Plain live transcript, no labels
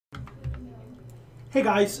Hey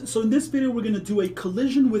guys, so in this video we're going to do a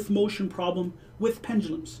collision with motion problem with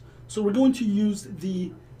pendulums. So we're going to use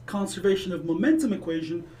the conservation of momentum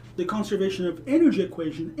equation, the conservation of energy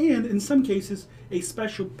equation, and in some cases a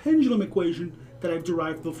special pendulum equation that I've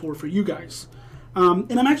derived before for you guys.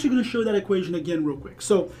 And I'm actually going to show that equation again real quick.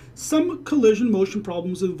 So some collision motion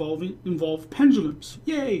problems involve pendulums.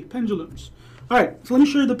 Yay, pendulums. All right, so let me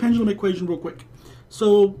show you the pendulum equation real quick.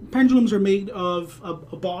 So pendulums are made of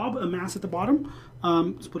a bob, a mass at the bottom.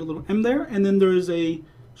 Let's put a little M there, and then there is a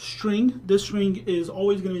string. This string is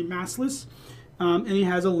always going to be massless, and it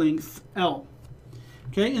has a length L.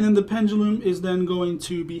 Okay, and then the pendulum is then going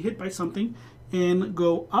to be hit by something and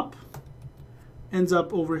go up, ends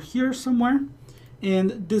up over here somewhere,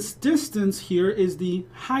 and this distance here is the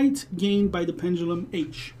height gained by the pendulum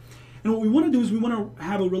h. And what we want to do is we want to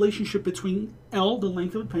have a relationship between L, the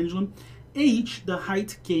length of the pendulum, h, the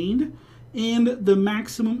height gained, and the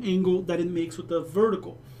maximum angle that it makes with the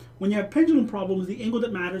vertical. When you have pendulum problems, the angle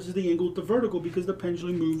that matters is the angle with the vertical because the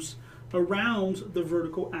pendulum moves around the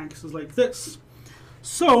vertical axis like this.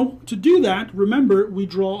 So to do that, remember we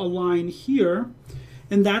draw a line here,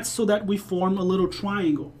 and that's so that we form a little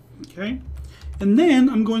triangle, okay? And then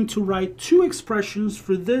I'm going to write two expressions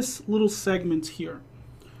for this little segment here.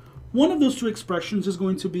 One of those two expressions is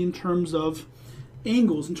going to be in terms of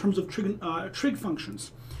angles, in terms of trig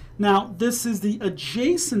functions. Now, this is the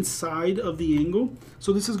adjacent side of the angle,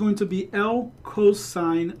 so this is going to be L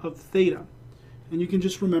cosine of theta. And you can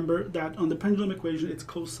just remember that on the pendulum equation, it's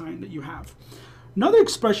cosine that you have. Another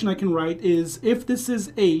expression I can write is if this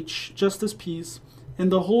is h, just this piece,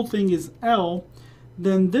 and the whole thing is L,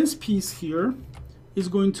 then this piece here is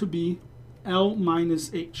going to be L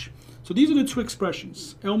minus h. So these are the two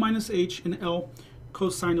expressions, L minus h and L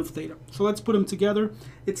cosine of theta. So let's put them together.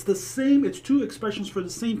 It's the same, it's two expressions for the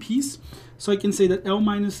same piece. So I can say that L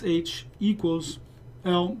minus h equals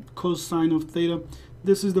L cosine of theta.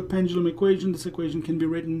 This is the pendulum equation. This equation can be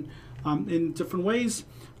written in different ways.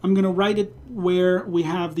 I'm going to write it where we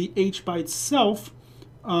have the h by itself.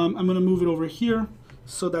 I'm going to move it over here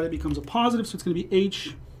so that it becomes a positive. So it's going to be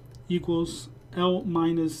h equals L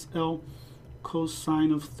minus L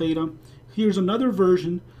cosine of theta. Here's another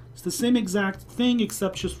version. It's the same exact thing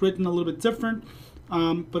except just written a little bit different,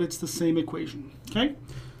 but it's the same equation, okay?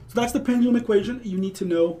 So that's the pendulum equation you need to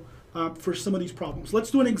know for some of these problems.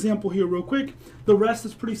 Let's do an example here real quick. The rest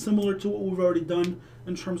is pretty similar to what we've already done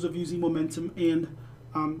in terms of using momentum and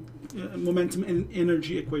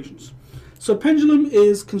energy equations. So pendulum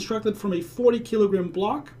is constructed from a 40 kilogram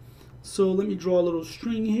block. So let me draw a little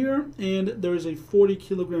string here, and there's a 40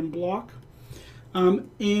 kilogram block.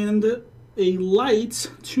 And a light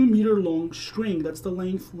 2 meter long string. That's the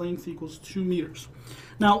length equals 2 meters.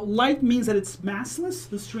 Now light means that it's massless.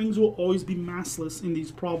 The strings will always be massless in these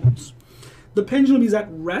problems. The pendulum is at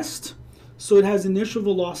rest, so it has initial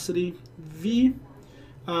velocity v.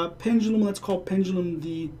 Pendulum, let's call pendulum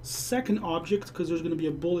the second object because there's going to be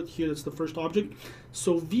a bullet here. That's the first object.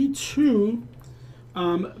 So v2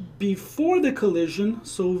 before the collision,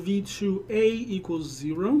 so v2a equals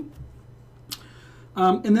 0.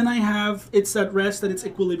 And then I have it's at rest at its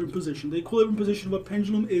equilibrium position. The equilibrium position of a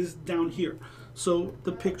pendulum is down here. So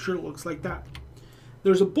the picture looks like that.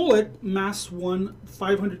 There's a bullet, mass 1,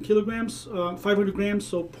 500 kilograms, 500 grams,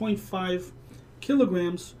 so 0.5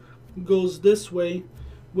 kilograms goes this way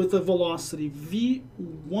with a velocity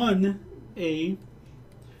v1a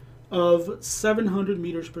of 700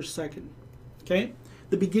 meters per second. Okay?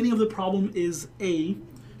 The beginning of the problem is A.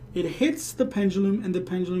 It hits the pendulum, and the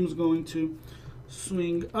pendulum is going to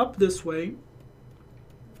swing up this way,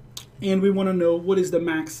 and we want to know what is the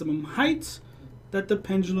maximum height that the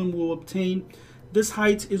pendulum will obtain. This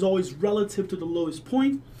height is always relative to the lowest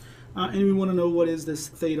point, and we want to know what is this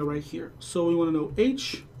theta right here. So we want to know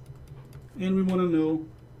h, and we want to know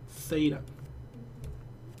theta.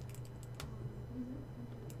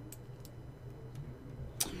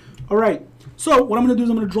 All right, so what I'm going to do is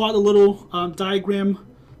I'm going to draw the little diagram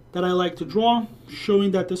that I like to draw,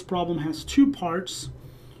 showing that this problem has two parts.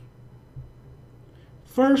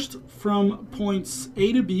 First, from points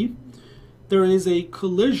A to B, there is a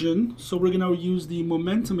collision, so we're going to use the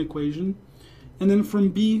momentum equation. And then from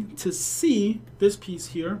B to C, this piece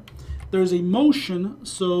here, there's a motion,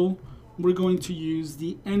 so we're going to use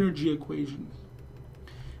the energy equation.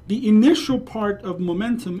 The initial part of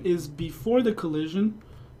momentum is before the collision,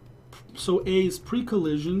 so A is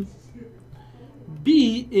pre-collision.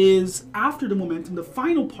 B is after the momentum, the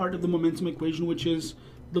final part of the momentum equation, which is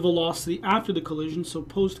the velocity after the collision, so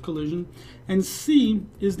post-collision. And C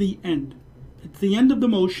is the end. It's the end of the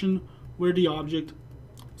motion where the object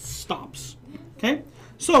stops. Okay?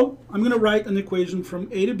 So I'm going to write an equation from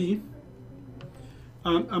A to B.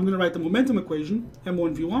 I'm going to write the momentum equation,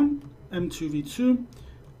 m1v1, m2v2,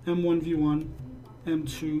 m1v1,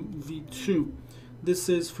 m2v2. This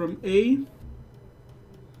is from A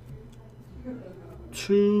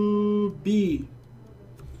to B.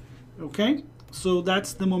 Okay, so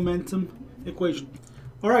that's the momentum equation.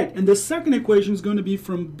 All right, and the second equation is going to be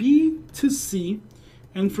from B to C,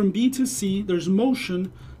 and from B to C there's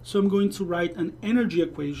motion, so I'm going to write an energy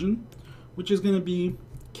equation, which is going to be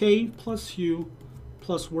K plus U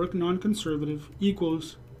plus work non-conservative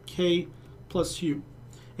equals K plus U.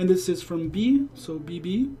 And this is from B, so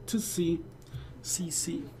BB, to C,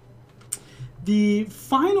 CC. The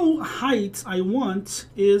final height I want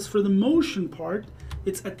is for the motion part.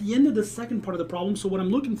 It's at the end of the second part of the problem, so what I'm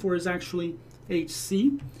looking for is actually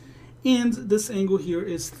HC, and this angle here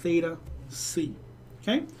is theta C.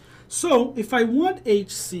 Okay, so if I want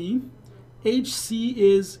HC, HC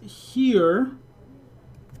is here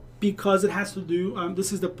because it has to do,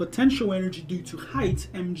 this is the potential energy due to height,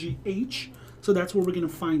 mgh, so that's where we're going to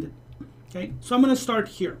find it. Okay, so I'm going to start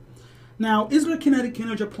here. Now, is there kinetic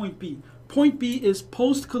energy at point B? Point B is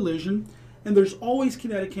post-collision, and there's always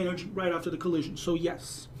kinetic energy right after the collision, so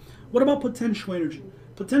yes. What about potential energy?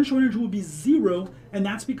 Potential energy will be 0, and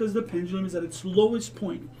that's because the pendulum is at its lowest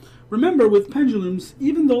point. Remember, with pendulums,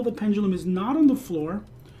 even though the pendulum is not on the floor,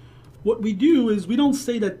 what we do is we don't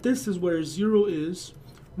say that this is where 0 is.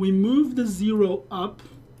 We move the 0 up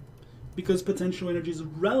because potential energy is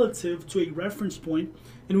relative to a reference point,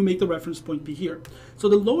 and we make the reference point be here. So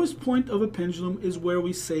the lowest point of a pendulum is where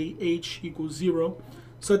we say H equals 0.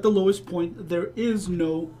 So at the lowest point, there is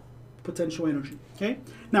no potential energy. Okay.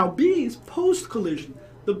 Now B is post-collision.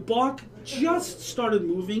 The block just started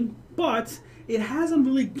moving, but it hasn't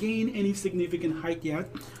really gained any significant height yet,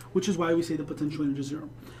 which is why we say the potential energy is 0.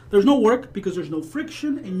 There's no work because there's no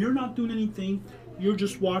friction, and you're not doing anything. You're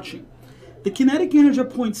just watching. The kinetic energy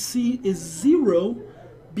at point C is 0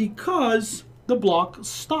 because the block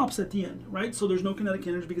stops at the end, right? So there's no kinetic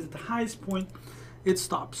energy because at the highest point it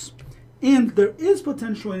stops. And there is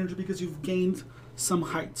potential energy because you've gained some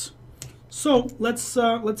height. So let's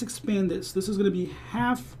expand this. This is going to be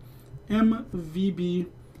half mvb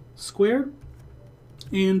squared,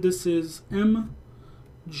 and this is mghc.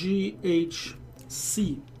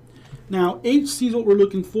 Now hc is what we're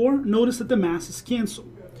looking for. Notice that the masses cancel.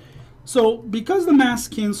 So because the mass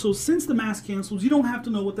cancels, since the mass cancels, you don't have to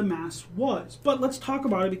know what the mass was. But let's talk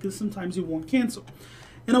about it because sometimes it won't cancel.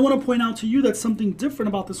 And I want to point out to you that something different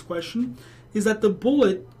about this question is that the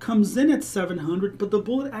bullet comes in at 700, but the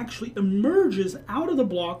bullet actually emerges out of the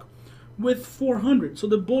block with 400. So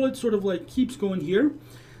the bullet sort of like keeps going here.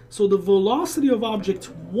 So the velocity of object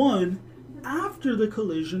 1 after the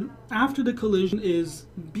collision is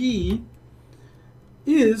B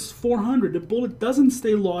is 400. The bullet doesn't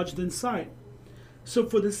stay lodged inside. So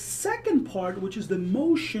for the second part, which is the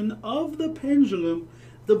motion of the pendulum,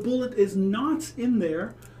 the bullet is not in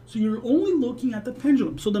there. So you're only looking at the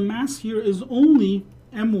pendulum. So the mass here is only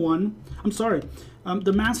M1. I'm sorry.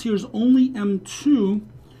 The mass here is only M2,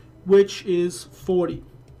 which is 40.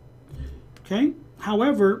 Okay?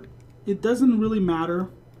 However, it doesn't really matter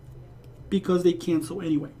because they cancel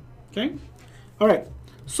anyway. Okay? All right.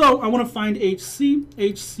 So I want to find HC.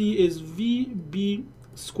 HC is VB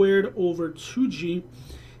squared over 2G.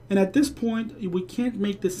 And at this point, we can't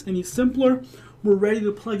make this any simpler. We're ready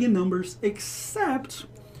to plug in numbers, except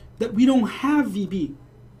that we don't have VB,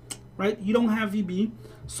 right? You don't have VB,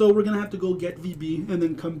 so we're going to have to go get VB and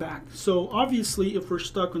then come back. So obviously, if we're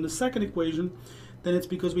stuck on the second equation, then it's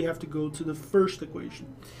because we have to go to the first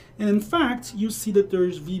equation. And in fact, you see that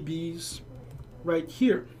there's VBs right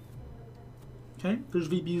here. Okay, there's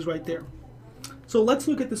VBs right there. So let's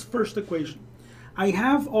look at this first equation. I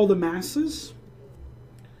have all the masses.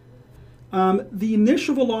 The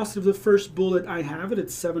initial velocity of the first bullet, I have it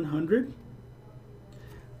at 700.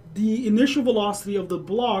 The initial velocity of the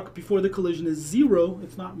block before the collision is 0.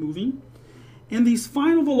 It's not moving. And these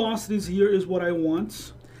final velocities here is what I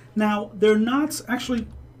want. Now, they're not, actually,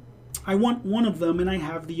 I want one of them and I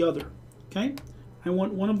have the other. Okay? I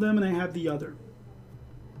want one of them and I have the other.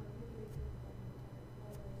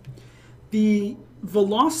 The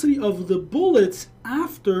velocity of the bullets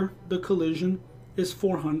after the collision is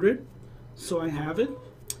 400. So I have it.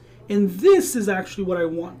 And this is actually what I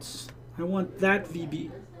want. I want that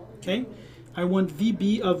VB. Okay? I want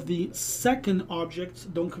VB of the second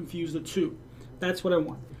object. Don't confuse the two. That's what I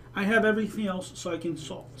want. I have everything else so I can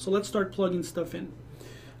solve. So let's start plugging stuff in.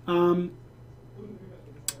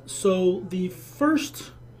 So the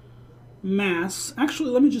first mass,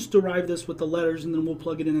 actually let me just derive this with the letters and then we'll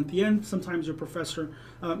plug it in at the end. Sometimes your professor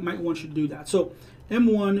might want you to do that. So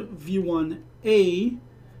M1 V1A,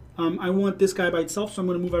 I want this guy by itself, so I'm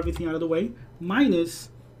going to move everything out of the way, minus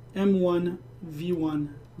M1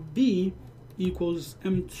 V1B equals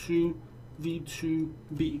M2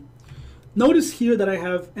 V2B. Notice here that I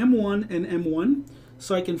have M1 and M1,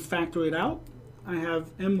 so I can factor it out. I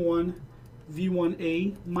have M1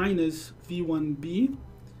 V1A minus V1B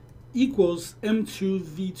equals M2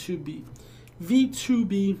 V2B.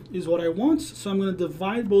 V2B is what I want, so I'm going to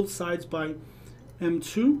divide both sides by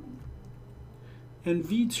M2, and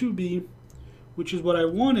V2B, which is what I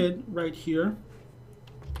wanted right here,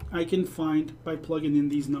 I can find by plugging in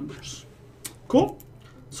these numbers. Cool?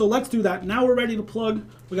 So let's do that. Now we're ready to plug.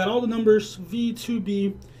 We got all the numbers.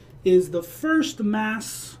 V2B is the first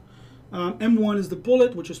mass. M1 is the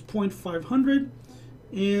bullet, which is 0.500.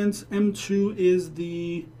 And M2 is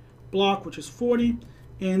the block, which is 40.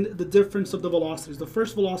 And the difference of the velocities. The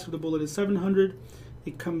first velocity of the bullet is 700.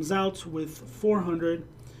 It comes out with 400.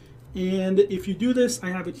 And if you do this,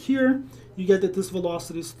 I have it here, you get that this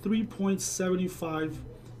velocity is 3.75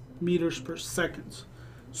 meters per second.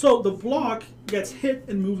 So the block gets hit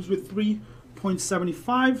and moves with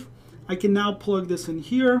 3.75. I can now plug this in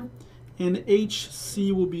here, and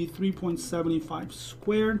HC will be 3.75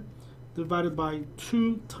 squared divided by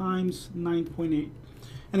 2 times 9.8.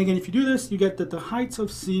 And again, if you do this, you get that the height of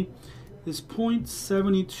C is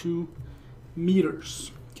 0.72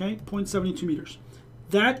 meters. Okay, 0.72 meters.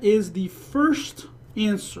 That is the first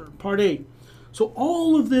answer, part A. So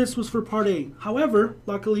all of this was for part A. However,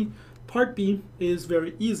 luckily, part B is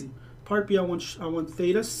very easy. Part B, I want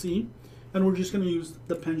theta C, and we're just going to use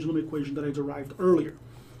the pendulum equation that I derived earlier.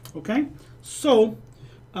 Okay, so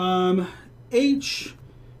H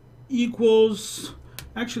equals,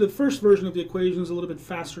 actually the first version of the equation is a little bit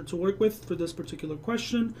faster to work with for this particular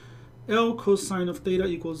question. L cosine of theta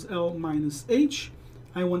equals L minus H.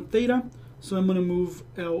 I want theta, so I'm going to move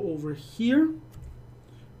L over here.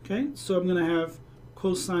 Okay, so I'm going to have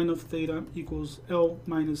cosine of theta equals L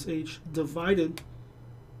minus H divided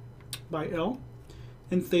by L.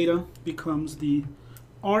 And theta becomes the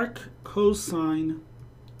arc cosine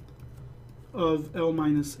of L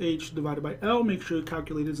minus H divided by L. Make sure your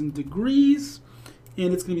calculator is in degrees.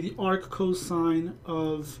 And it's going to be the arc cosine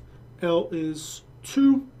of L is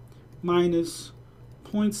 2 minus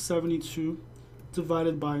 0.72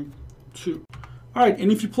 divided by 2. All right,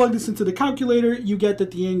 and if you plug this into the calculator, you get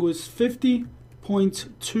that the angle is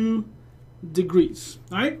 50.2 degrees.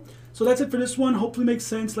 All right, so that's it for this one. Hopefully makes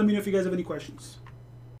sense. Let me know if you guys have any questions.